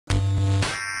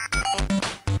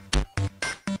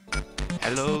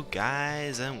Hello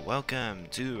guys and welcome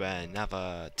to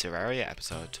another Terraria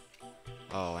episode.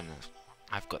 Oh, and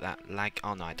I've got that lag.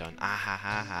 Oh no, I don't. Ah ha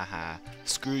ha ha ha.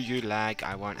 Screw you lag,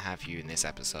 I won't have you in this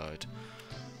episode.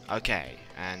 Okay,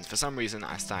 and for some reason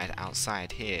I started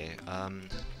outside here.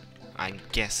 I'm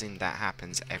guessing that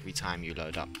happens every time you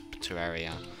load up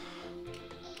Terraria.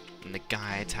 And the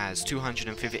guide has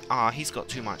 250. Ah, he's got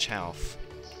too much health.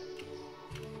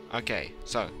 Okay,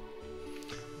 so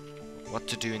what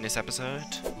to do in this episode?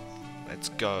 Let's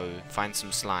go find some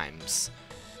slimes.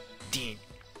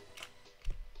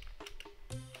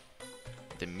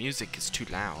 The music is too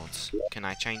loud. Can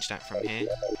I change that from here?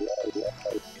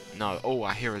 No. Oh,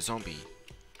 I hear a zombie.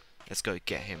 Let's go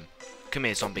get him. Come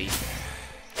here, zombie.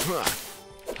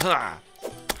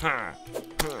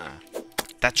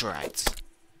 That's right.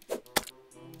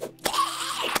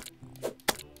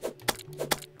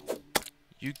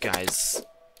 You guys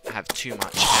have too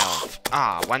much health.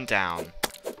 Ah, one down.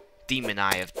 Demon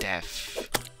Eye of Death.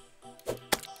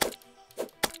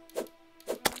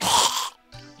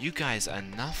 You guys are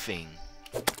nothing.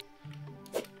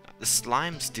 The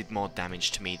slimes did more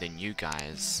damage to me than you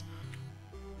guys.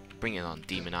 Bring it on,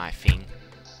 Demon Eye thing.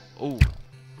 Ooh.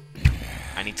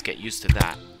 I need to get used to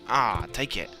that. Ah,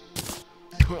 take it.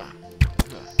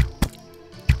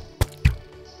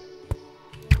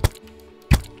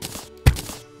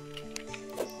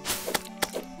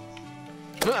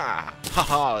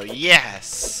 Haha,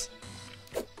 yes!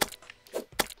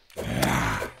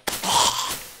 I'm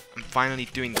finally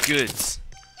doing good.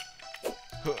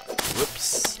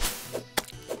 Whoops.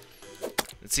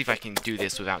 Let's see if I can do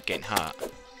this without getting hurt.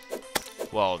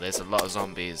 Whoa, there's a lot of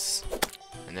zombies.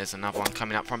 And there's another one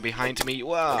coming up from behind me.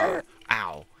 Whoa!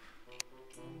 Ow.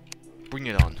 Bring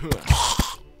it on.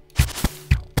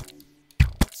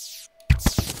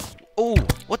 Oh,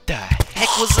 what the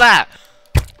heck was that?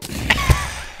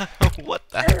 What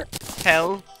the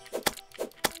hell?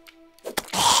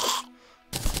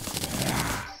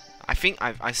 I think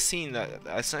I've seen that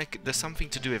it's like there's something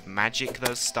to do with magic,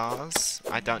 those stars.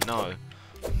 I don't know.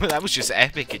 But that was just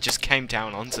epic. It just came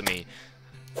down onto me.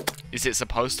 Is it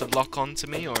supposed to lock onto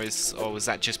me, or was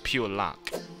that just pure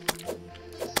luck?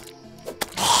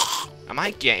 Am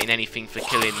I getting anything for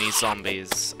killing these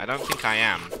zombies? I don't think I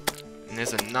am. And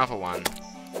there's another one.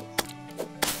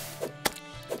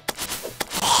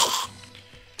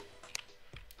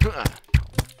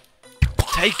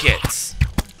 Take it!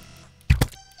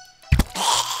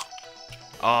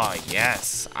 Oh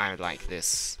yes, I like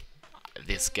this.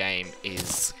 This game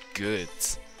is good.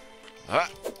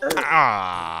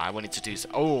 I wanted to do so.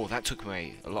 Oh, that took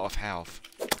away a lot of health.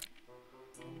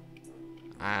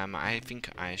 I think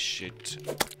I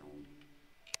should.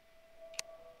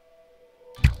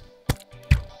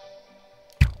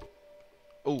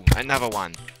 Oh, another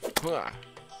one.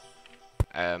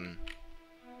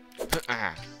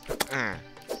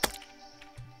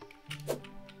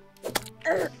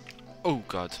 Oh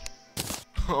god.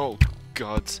 Oh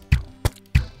god.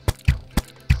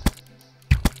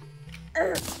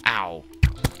 Ow.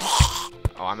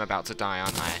 Oh, I'm about to die,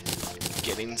 aren't I?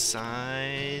 Get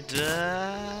inside.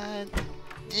 Yeah.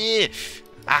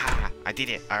 Ah, I did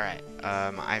it. Alright.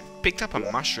 I picked up a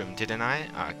mushroom, didn't I?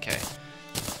 Okay.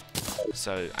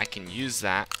 So I can use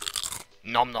that.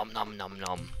 Nom nom nom nom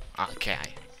nom.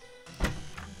 Okay.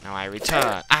 Now I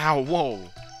return. Ow, whoa.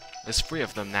 There's 3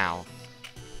 of them now.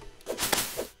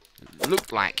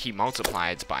 Looked like he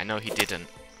multiplied, but I know he didn't.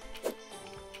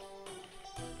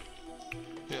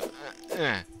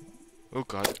 Oh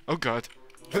god. Oh god.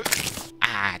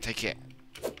 Ah, take it.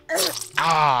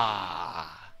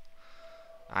 Ah.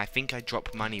 I think I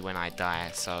drop money when I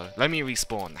die, so let me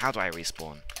respawn. How do I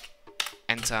respawn?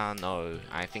 Enter, no.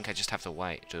 I think I just have to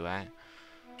wait, do I?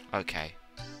 Okay.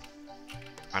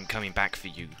 I'm coming back for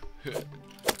you.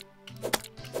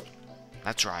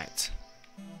 That's right.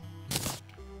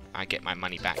 I get my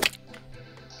money back.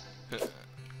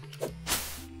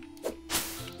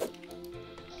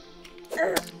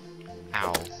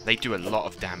 Ow. They do a lot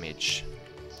of damage.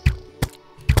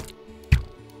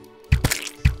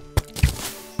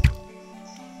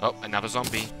 Oh, another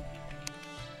zombie.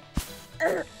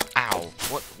 Ow.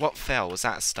 What fell? Was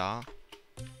that a star?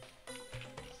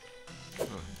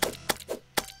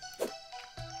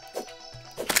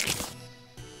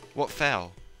 What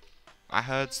fell? I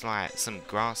heard like some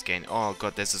grass getting. Oh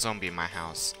god, there's a zombie in my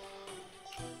house.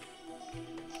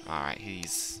 Alright,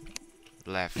 he's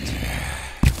left.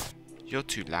 You're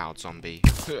too loud, zombie.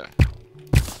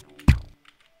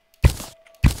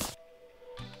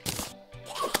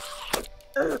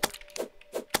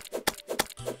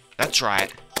 That's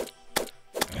right.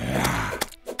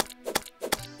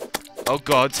 Oh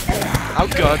god. Oh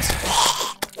god.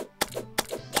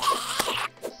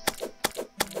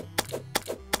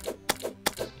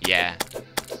 Yeah.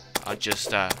 I'll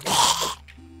just, Oh,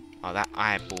 that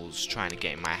eyeball's trying to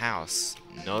get in my house.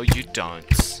 No, you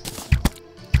don't.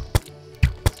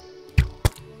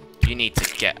 You need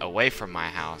to get away from my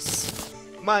house.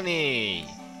 Money!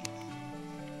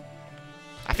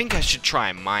 I think I should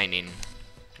try mining.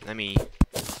 Let me...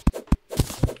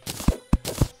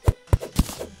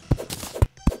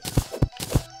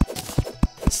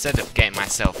 Instead of getting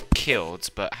myself killed,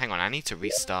 but hang on, I need to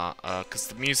restart, because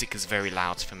the music is very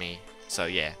loud for me. So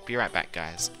yeah, be right back,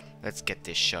 guys. Let's get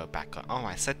this show back on. Oh,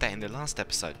 I said that in the last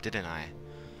episode, didn't I?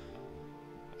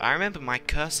 I remember my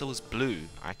cursor was blue.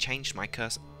 I changed my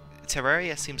cursor.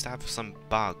 Terraria seems to have some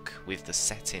bug with the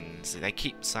settings. They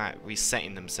keep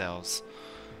resetting themselves.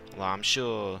 Well, I'm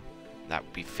sure that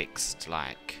will be fixed,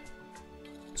 like,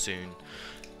 soon.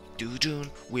 Doo-doo,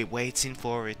 we're waiting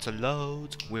for it to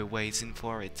load. We're waiting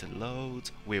for it to load.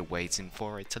 We're waiting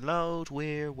for it to load.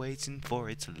 We're waiting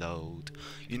for it to load.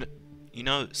 You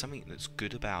know, something that's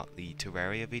good about the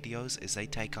Terraria videos is they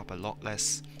take up a lot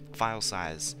less file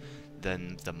size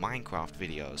than the Minecraft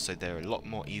videos, so they're a lot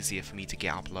more easier for me to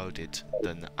get uploaded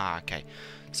than... okay.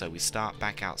 So we start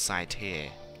back outside here.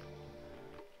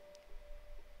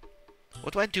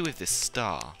 What do I do with this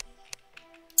star?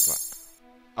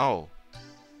 Oh.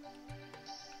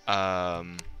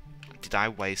 Did I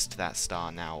waste that star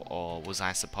now, or was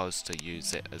I supposed to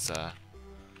use it as a...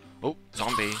 Oh,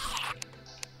 zombie.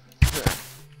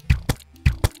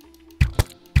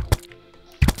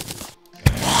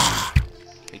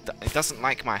 It doesn't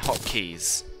like my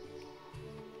hotkeys.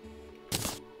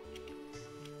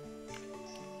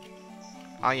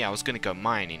 Oh yeah, I was gonna go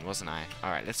mining, wasn't I?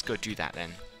 Alright, let's go do that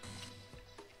then.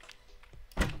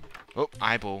 Oh,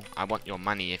 eyeball. I want your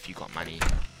money if you got money.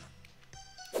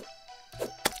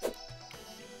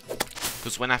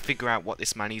 Because when I figure out what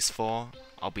this money's for,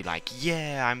 I'll be like,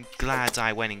 yeah, I'm glad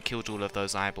I went and killed all of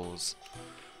those eyeballs.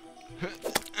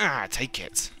 Ah, take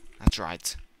it. That's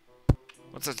right.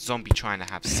 What's that zombie trying to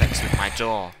have sex with my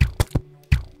door?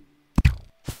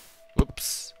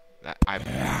 Whoops. Oh,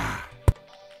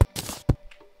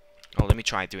 let me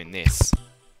try doing this.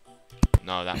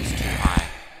 No, that was too high.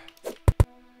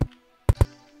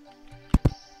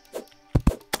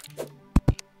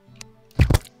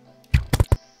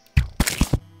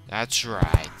 That's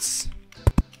right.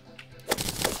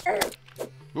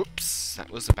 Whoops, that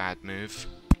was a bad move.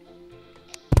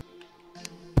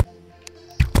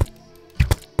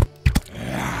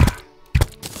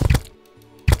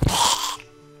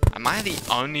 Am I the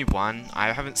only one?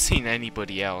 I haven't seen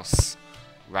anybody else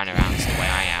run around the way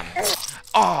I am.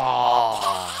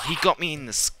 Oh, he got me in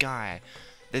the sky.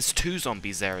 There's two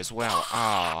zombies there as well.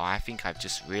 Oh, I think I've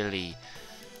just really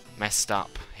messed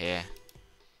up here.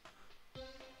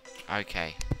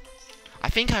 Okay. I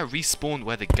think I respawned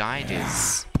where the guide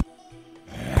is.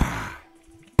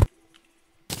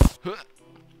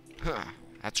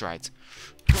 That's right.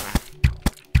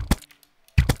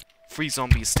 3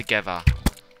 zombies together.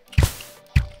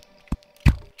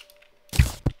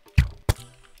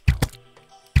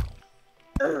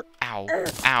 Ow.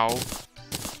 Ow.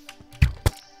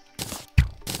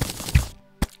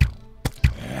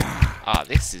 Ah,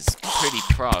 this is pretty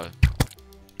pro.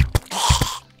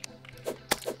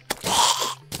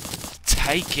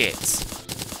 Take it!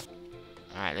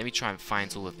 Alright, let me try and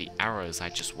find all of the arrows I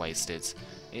just wasted.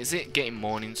 Is it getting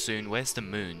morning soon? Where's the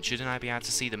moon? Shouldn't I be able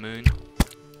to see the moon?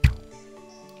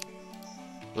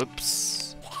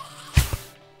 Oops.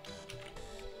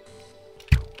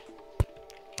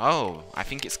 Oh, I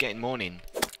think it's getting morning.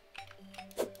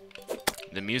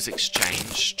 The music's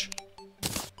changed.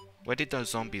 Where did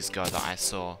those zombies go that I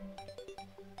saw?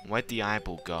 Where'd the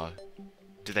eyeball go?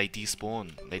 Do they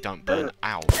despawn? They don't burn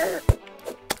out.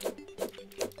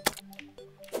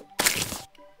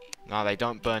 No, they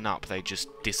don't burn up, they just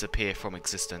disappear from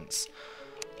existence.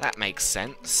 That makes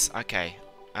sense. Okay.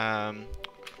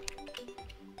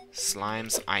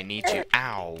 Slimes, I need you.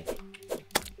 Ow!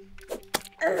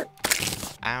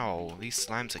 Ow, these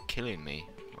slimes are killing me.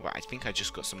 Right, I think I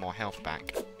just got some more health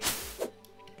back.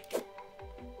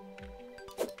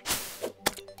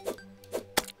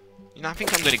 You know, I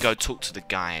think I'm gonna go talk to the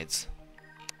guides.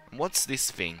 What's this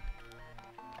thing?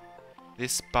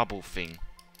 This bubble thing.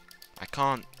 I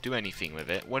can't do anything with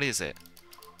it. What is it?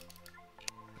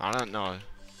 I don't know.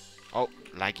 Oh,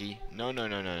 laggy. No, no,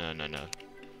 no, no, no, no, no.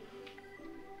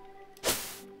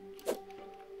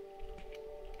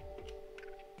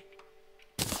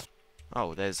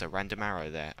 Oh, there's a random arrow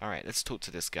there. Alright, let's talk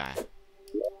to this guy.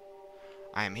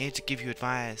 I am here to give you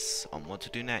advice on what to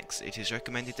do next. It is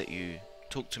recommended that you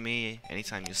talk to me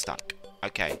anytime you're stuck.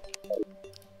 Okay.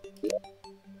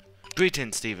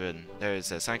 Greetings, Stephen. There is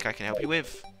something I can help you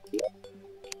with.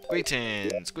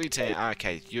 Greetings, greetings.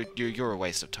 Okay, you're a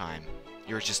waste of time.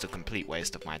 You're just a complete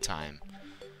waste of my time.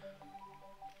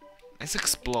 Let's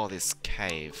explore this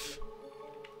cave.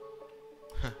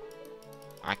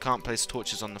 I can't place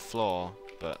torches on the floor,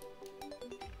 but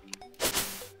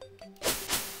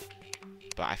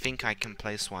I think I can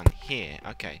place one here.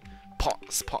 Okay.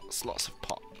 Pots, lots of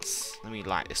pots. Let me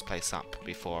light this place up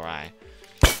before I...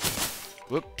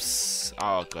 Whoops.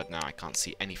 Oh god, now I can't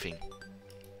see anything.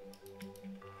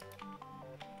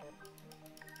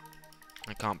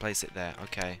 I can't place it there.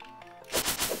 Okay.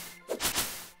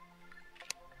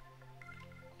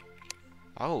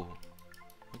 Oh.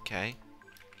 Okay.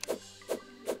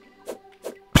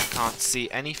 I can't see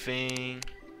anything.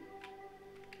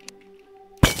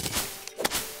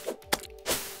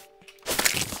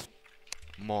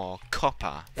 More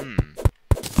copper.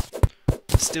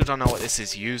 Still don't know what this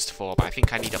is used for, but I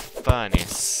think I need a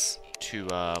furnace to,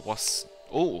 what's...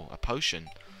 Oh, a potion.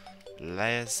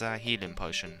 There's a healing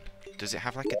potion. Does it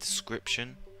have, like, a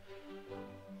description?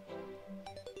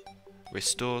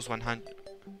 Restores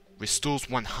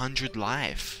 100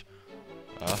 life.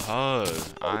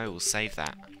 Oh, I will save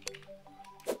that.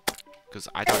 Because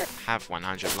I don't have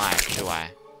 100 life, do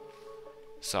I?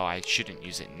 So I shouldn't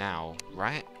use it now,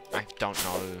 right? I don't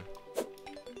know.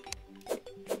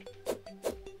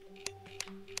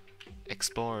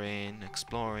 Exploring.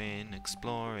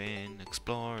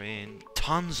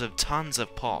 Tons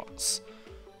of pots.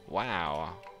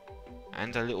 Wow.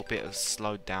 And a little bit of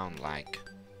slowed down lag.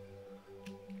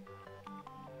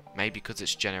 Maybe because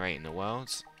it's generating the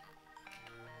worlds.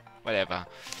 Whatever.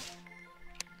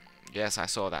 Yes, I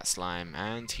saw that slime,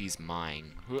 and he's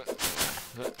mine. You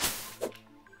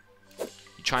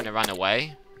trying to run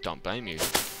away? Don't blame you.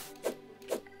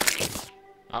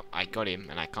 Oh, I got him,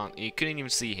 and I can't... You couldn't even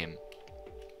see him.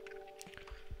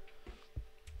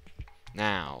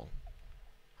 Now,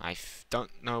 I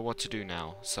don't know what to do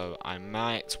now, so I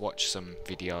might watch some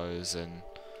videos, and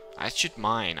I should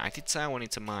mine. I did say I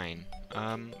wanted to mine.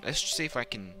 Let's see if I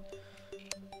can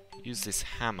use this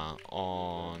hammer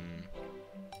on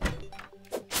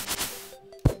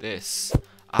this.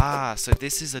 Ah, so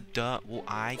this is a dirt wall.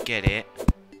 I get it.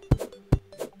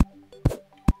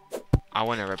 I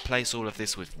want to replace all of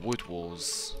this with wood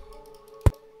walls.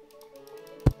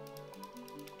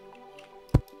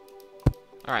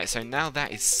 Alright, so now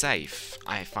that is safe.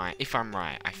 If I'm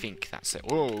right, I think that's it.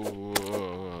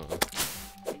 Whoa.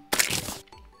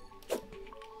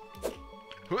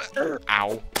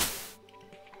 Ow.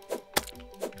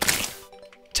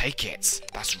 Take it.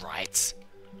 That's right.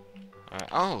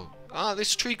 Alright. Oh,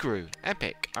 this tree grew.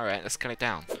 Epic. Alright, let's cut it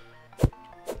down.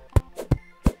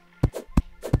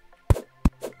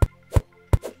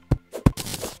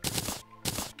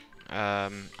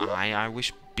 I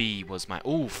wish B was my...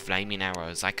 Ooh, flaming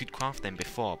arrows. I could craft them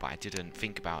before, but I didn't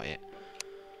think about it.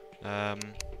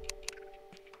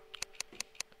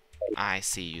 I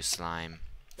see you, slime.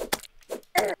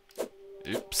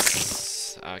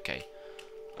 Oops. Okay.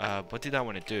 What did I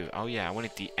want to do? Oh yeah, I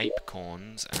wanted the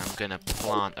acorns, and I'm gonna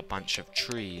plant a bunch of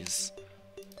trees.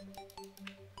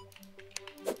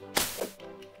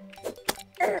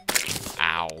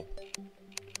 Ow.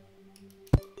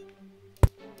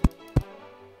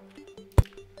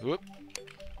 Whoop.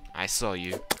 I saw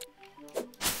you.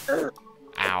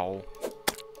 Ow.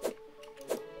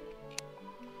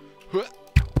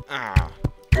 Ah.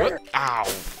 Ow.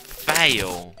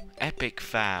 Fail. Epic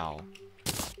fail.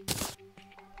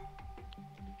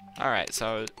 Alright,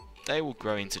 so they will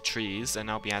grow into trees, and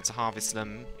I'll be able to harvest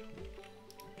them,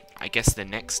 I guess, the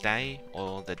next day,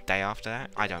 or the day after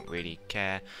that. I don't really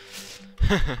care.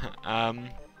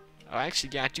 Oh, actually,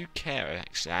 yeah, I do care,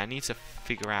 actually. I need to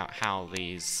figure out how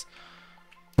these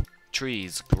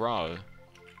trees grow.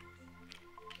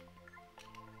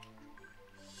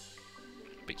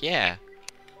 But yeah.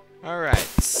 Alright.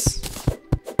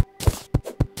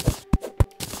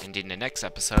 And in the next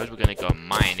episode, we're going to go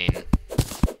mining.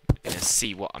 We're going to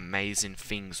see what amazing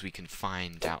things we can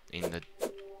find out in the...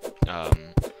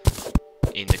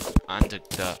 under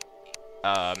the...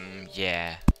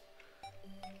 yeah.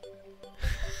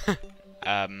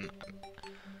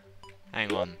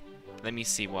 Hang on. Let me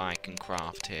see what I can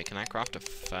craft here. Can I craft a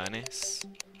furnace?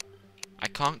 I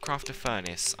can't craft a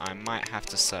furnace. I might have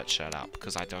to search that up,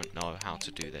 because I don't know how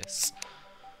to do this.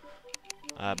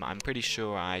 I'm pretty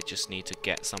sure I just need to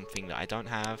get something that I don't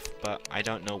have, but I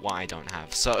don't know what I don't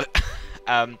have. So,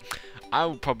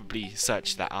 I'll probably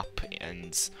search that up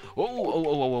and...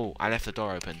 Oh, I left the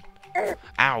door open.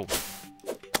 Ow.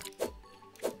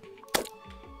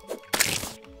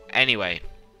 Anyway.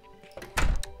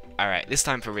 Alright, this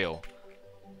time for real.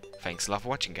 Thanks a lot for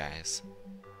watching, guys.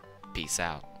 Peace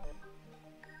out.